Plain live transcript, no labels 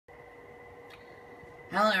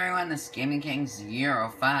Hello everyone, this is Gaming King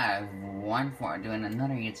 0514 doing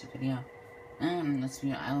another YouTube video. And this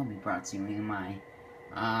video I will be brought to you in my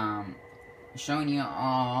showing you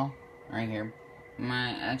all right here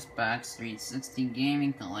my Xbox 360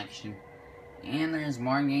 gaming collection. And there's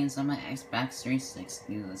more games on my Xbox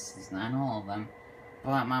 360. This is not all of them.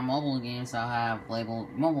 But my mobile games I'll have labeled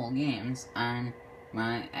mobile games on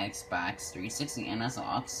my Xbox 360. And as you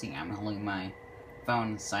see, I'm holding my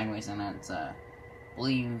phone sideways and it's I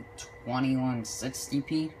believe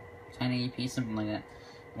 2160p, 1080p, something like that.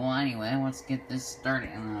 Well, anyway, let's get this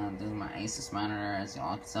started. And this is my Asus monitor, as you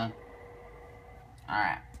all can see.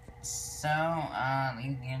 Alright, so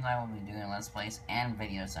these games I will be doing let's plays and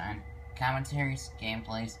videos on, commentaries,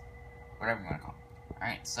 gameplays, whatever you want to call it.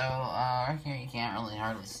 Alright, so right here you can't really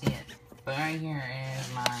hardly see it, but right here is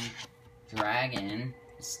my Dragon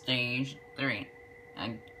Stage 3.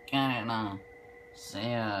 I got it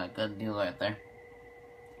say a good deal right there.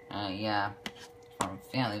 Yeah, from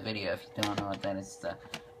family video, if you don't know what that is, the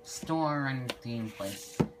store and theme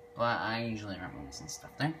place, but I usually rent movies and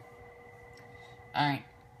stuff there. Alright,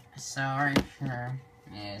 so right here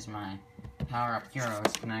is my Power Up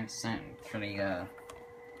Heroes Connect sent for the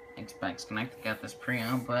Xbox Connect. Got this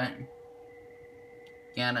pre-owned, but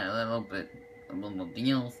got a little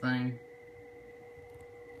deal thing.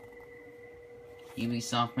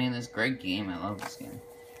 Ubisoft made this great game. I love this game.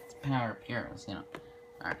 It's Power Up Heroes, you know.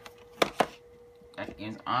 Alright. That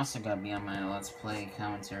game's also gotta be on my Let's Play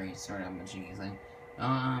commentary sort of majiggy thing.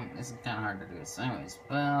 This is kinda hard to do this anyways,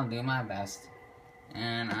 but I'll do my best.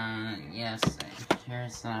 And, yes,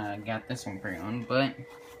 here's, got this one pre-owned, but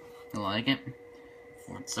I like it.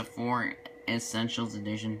 It's a 4 Essentials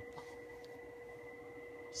Edition.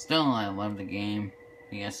 Still, I love the game.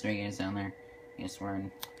 PS3 is down there.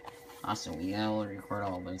 PS1. Also, we will record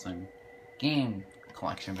all of those game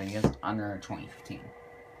collection videos under 2015.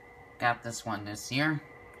 Got this one this year.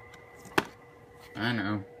 I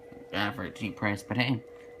know, got it for a cheap price, but hey,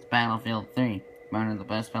 it's Battlefield 3. One of the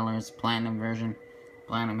best sellers, Platinum version.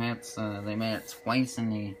 Platinum hits, they made it twice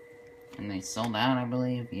and they sold out, I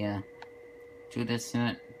believe. Yeah. 2 discs in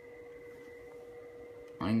it.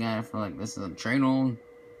 I got it for like, this is a trade old.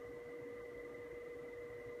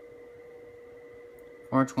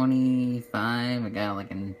 $425, I got it like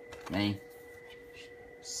in May.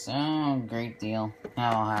 So, great deal.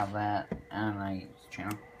 I'll have that on my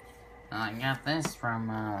channel. I got this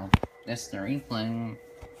from, this the replay.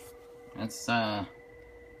 It's,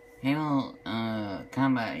 Halo,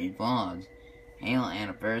 Combat Evolved. Halo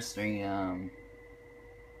Anniversary,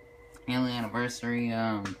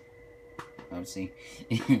 oopsie.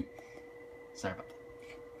 Sorry about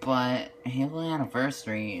that. But, Halo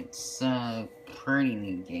Anniversary, it's a pretty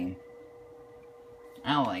neat game.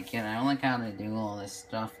 I like it. I like how they do all this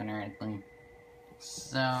stuff and everything.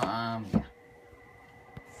 So, yeah.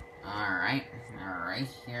 Alright,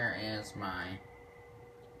 here is my...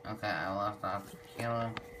 Okay, I left off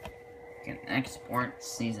Halo. Can export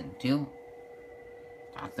Season 2.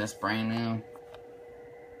 Got this brand new.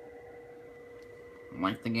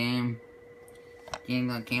 Like the game. Game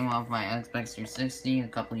that came off my Xbox 360 a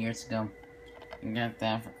couple years ago. I got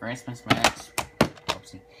that for Christmas.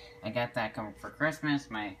 I got that coming for Christmas.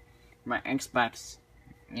 My Xbox,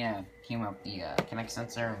 yeah, came up the Kinect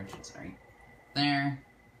sensor, which is right there.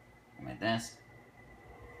 My desk.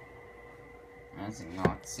 As you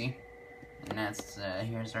can see. And that's,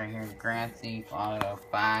 here's right here, Grand Theft Auto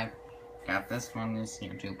 5. Got this one this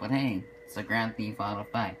year too, but hey, it's a Grand Theft Auto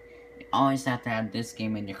 5. You always have to have this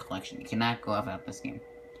game in your collection. You cannot go without this game.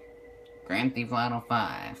 Grand Theft Auto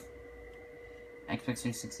 5. Xbox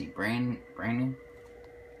 360, brand new.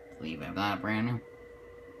 I believe I've got brand new.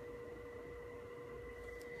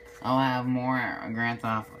 I'll have more Grand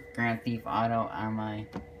Theft Auto on my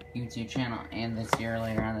YouTube channel, and this year,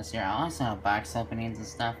 later on this year, I'll also have box openings and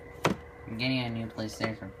stuff. I'm getting a new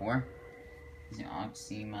PlayStation 4. As you all can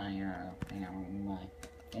see my, my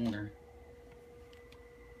folder.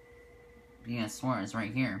 PS4 is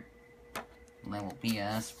right here. Level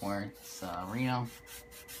PS4, it's, Reno.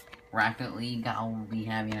 Rocket League, I will be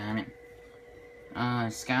having on it.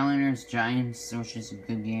 Skylanders Giants, which is a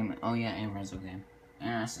good game. Oh yeah, and Rezo game.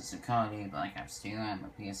 And this is a Call of Duty Black Ops 2 on the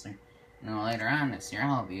PS3. And later on this year,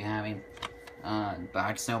 I'll be having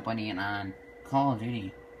box opening on Call of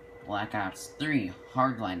Duty Black Ops 3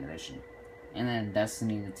 Hardline Edition. And then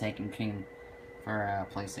Destiny the Taken King for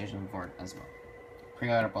PlayStation 4 as well.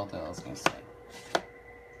 Pre-order both of those games today. I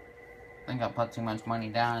think I put too much money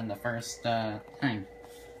down in the first thing.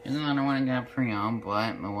 There's another one I got pre-owned,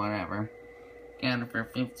 but whatever. Got it for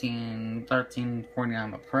 $13.49.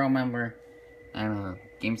 I'm a pro member at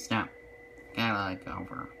GameStop. got like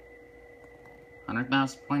over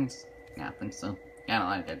 100,000 points. Yeah, I think so. Got a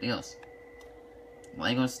lot of good deals.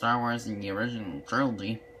 Lego Star Wars in the original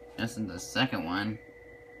trilogy. This is the second one.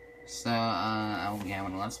 So, I'll be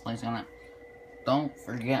having a Let's Plays on it. Don't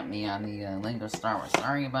forget me on the Lego Star Wars.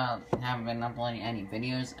 Sorry about haven't been uploading any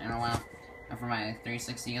videos in a while for my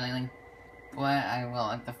 360 lately. But I will,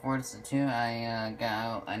 like the Forza 2, I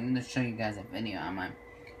need to show you guys a video on my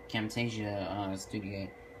Camtasia Studio.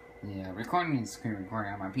 The recording screen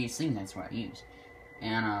recording on my PC, that's what I use.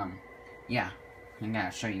 And, yeah, I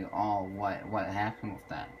gotta show you all what happened with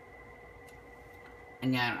that.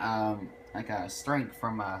 And got, like a strike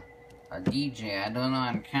from a DJ. I don't know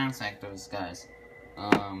how to contact those guys.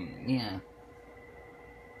 Yeah.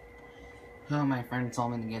 Oh, my friend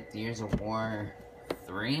told me to get the Gears of War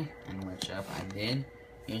 3, and which I did.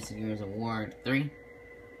 Here's the Gears of War 3.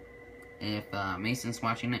 If Mason's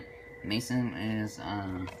watching it, Mason is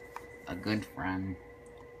a good friend.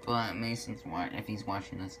 But Mason's if he's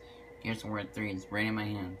watching this, Gears of War 3 is right in my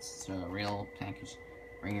hands. It's a real package.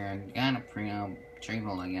 Right here, I got a pre-owned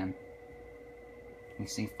triple again. You can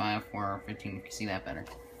see 5, 4, 15. You can see that better.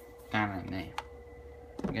 Got it in May.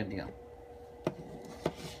 Good deal.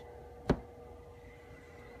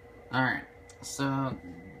 Alright, so,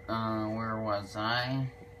 where was I?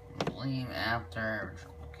 I believe after,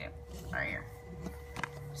 okay, right here.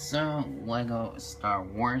 So, Lego Star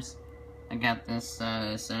Wars. I got this,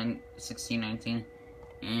 1619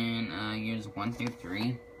 in, years 1 through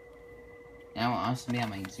 3. That will also be on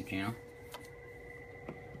my YouTube channel.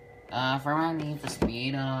 For my Need for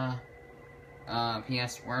Speed,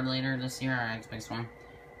 PS4 later this year, or Xbox One,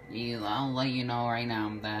 I'll let you know right now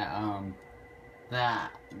that,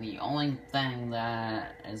 that the only thing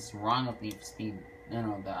that is wrong with Need for Speed, you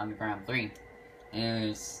know, the Underground 3,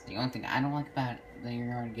 is the only thing I don't like about it, they're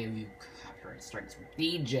going to give you copyright strikes with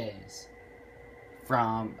DJs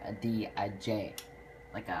from a DJ,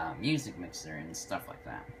 like a music mixer and stuff like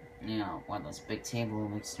that. You know, one of those big table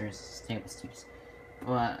mixers, table speakers.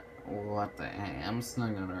 But, what the heck, I'm still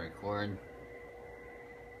gonna record.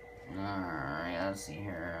 Alright, let's see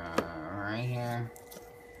here, right here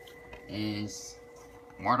is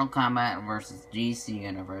Mortal Kombat versus GC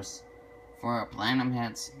Universe. For Platinum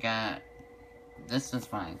Hits, this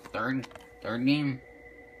is my third game.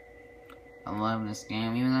 I love this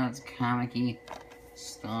game, even though it's comic-y,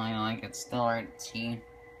 still, I like it, still right, teenager.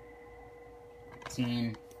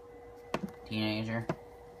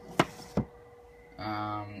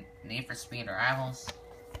 Need for Speed Rivals.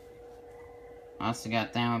 Also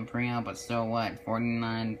got that one pre-owned, but still what?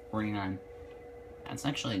 $49.49. That's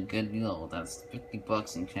actually a good deal. That's 50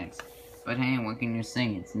 bucks in kicks. But hey, what can you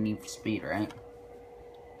say? It's Need for Speed, right?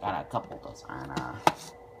 Got a couple of those on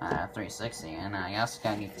 360, and I also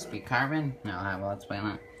got Need for Speed Carbon. I'll have a Let's Play on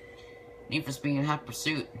that. Need for Speed Hot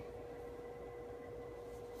Pursuit.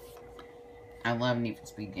 I love Need for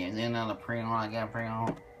Speed games. Even though the pre-owned, I got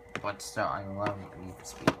pre-owned, but still, I love Need for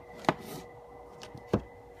Speed.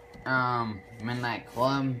 Midnight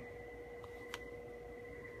Club,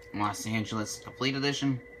 Los Angeles Complete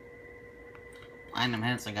Edition. Platinum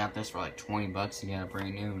Hits, I got this for like 20 bucks. You got a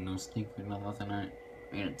brand new, no secret, no nothing on it.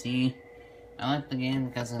 Rated T. I like the game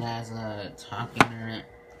because it has a talking in it.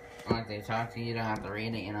 Like they talk to you, you don't have to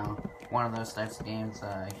read it, you know. One of those types of games.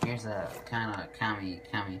 Here's a kind of comedy.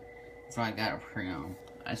 That's why I got a pre-owned.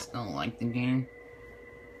 I still like the game.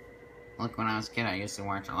 Look, when I was a kid, I used to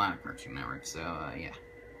watch a lot of Cartoon Network, so, yeah.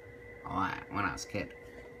 A lot, when I was a kid.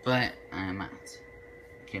 But, I'm not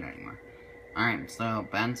a kid anymore. Alright, so,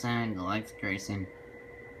 Benson, Galactic Racing.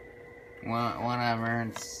 Well, whatever,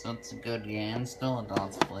 it's a good game. Still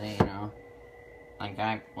adults play, you know. Like,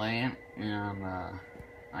 I play it, and,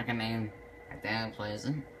 I can name my dad plays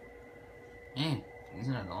it. Hey, he's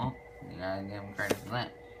an adult. You gotta give him credit for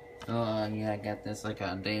that. So, yeah, I got this, like,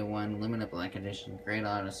 a day one limited black edition. Great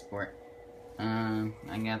auto sport.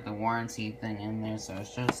 I got the warranty thing in there, so it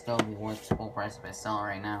should still be worth the full price if I sell it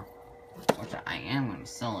right now. Which I am going to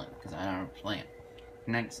sell it, because I don't play it.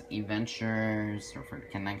 Connect Adventures, or for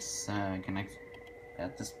Connect,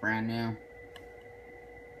 got this brand new.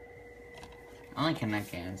 I like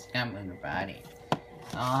Connect games, got me in the body.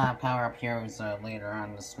 I'll have Power Up Heroes later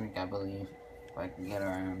on this week, I believe, if I can get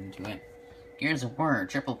around to it. Gears of War,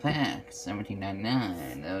 triple pack,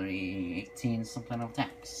 $17.99, that'll be 18 something of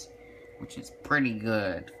tax. Which is pretty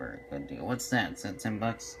good for a good deal. What's that? Is that 10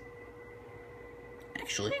 bucks?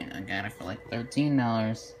 Actually, I got it for like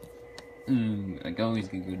 $13. I always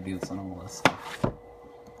get good deals on all this stuff.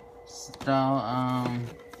 So,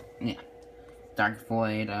 yeah. Dark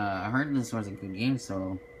Void, I heard this was a good game,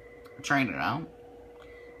 so I tried it out.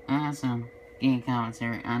 I had some game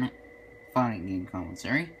commentary on it. fighting game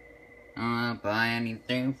commentary. Buy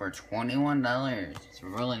anything for $21. It's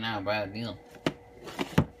really not a bad deal.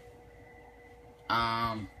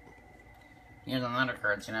 Here's another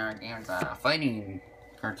Cartoon Network game. It's a fighting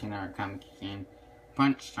Cartoon Network comic game.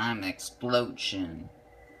 Punch Time Explosion.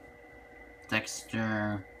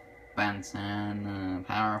 Dexter, Benson,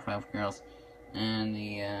 Powerpuff Girls, and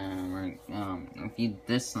if you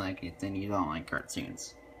dislike it, then you don't like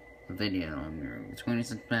cartoons. The video,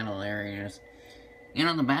 26 battle areas. You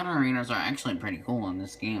know, the battle arenas are actually pretty cool in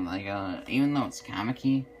this game. Like, even though it's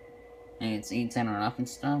comic-y, and it's 8, 10, or nothing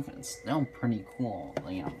stuff, it's still pretty cool,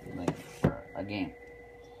 you know, like, for a game.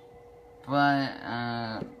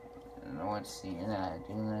 But, let's see, did I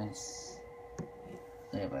do this?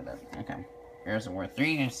 Okay. Here's War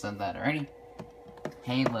 3, I said that already.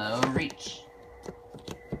 Halo Reach.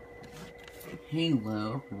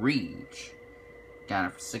 Halo Reach. Got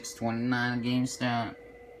it for $6.29 at GameStop.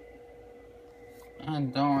 I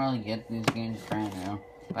don't really get these games right now.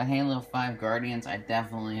 But Halo 5 Guardians, I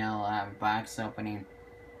definitely will have a box opening.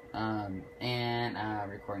 And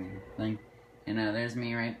recording thing. You know, there's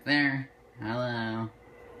me right there. Hello.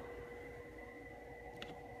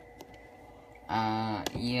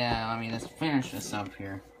 Yeah, let me just finish this up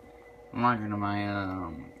here. I'm logging into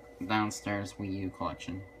my, downstairs Wii U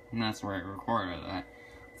collection. And that's where I recorded that.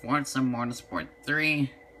 Forza Motorsport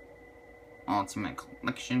 3 Ultimate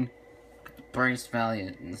Collection. The price value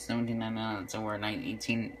at $17.99. It's over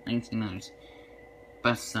 $19.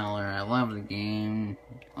 Bestseller. I love the game.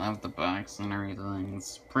 I love the box and everything.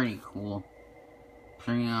 It's pretty cool.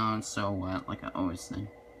 Pre-owned, so what? Like I always say.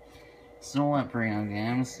 So what pre-owned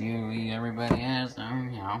games? Everybody has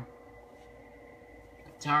them, you know.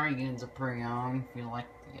 Atari games are pre-owned. If you like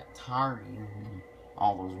the Atari,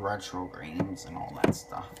 all those retro games and all that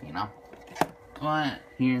stuff, you know. But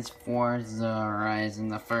here's Forza Horizon.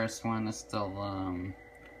 The first one is still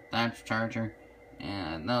Dodge Charger.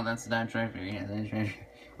 No, that's Dodge Charger. Yeah, Dodge Charger.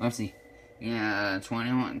 Whoopsie. Yeah,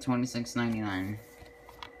 $26.99.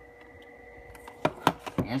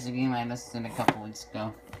 Here's a game I listed a couple weeks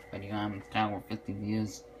ago. Video got over 50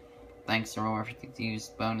 views. Thanks for over 50 views,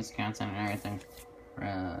 bonus content and everything.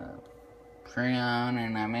 Pre-owned,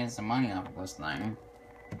 and I made some money off of this thing.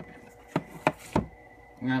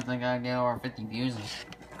 You know, I think I get over 50 views in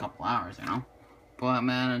a couple hours, you know. But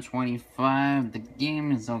man, at 25, the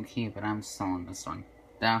game is okay, but I'm selling this one.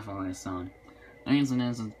 Definitely selling. The reason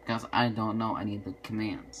is because I don't know any of the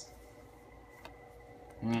commands.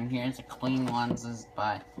 And here's a Clean ones. This is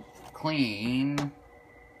by Clean.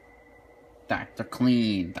 Dr.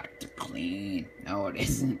 Clean. Dr. Clean. No, it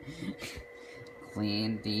isn't.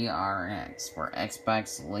 Clean DRX for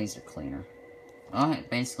Xbox Laser Cleaner. Oh, it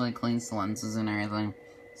basically cleans the lenses and everything.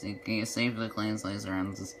 So you can safely cleans laser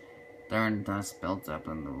lenses. There are dust built up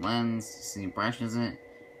in the lens. So he brushes it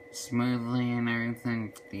smoothly and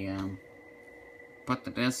everything. Put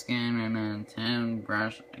the disc in and then 10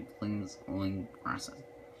 brush and cleans only process.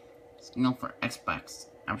 Skill for Xbox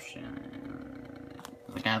option.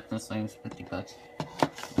 I got this, so it was $50.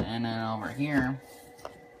 And then over here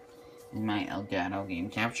is my Elgato game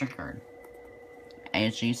capture card.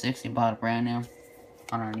 XBOX360 bought it brand new.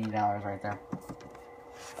 $180 right there.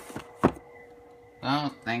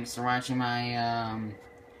 So, thanks for watching my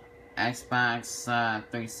Xbox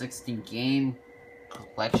 360 game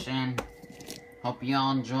collection. Hope you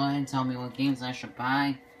all enjoyed. Tell me what games I should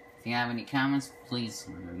buy. If you have any comments, please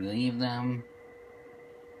leave them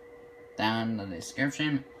down in the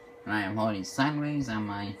description. And I am holding sideways on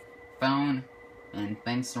my phone. And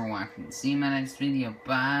thanks for watching. See you in my next video.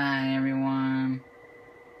 Bye, everyone.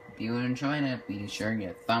 If you enjoyed it, be sure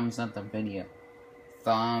to thumbs up the video.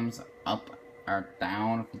 Thumbs up or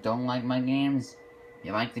down if you don't like my games. If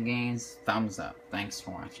you like the games, thumbs up. Thanks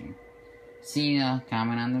for watching. See ya.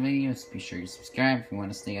 Comment on the videos. Be sure you subscribe if you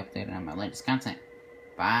want to stay updated on my latest content.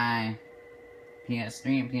 Bye.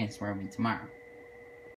 PS3 and PS4 will be tomorrow.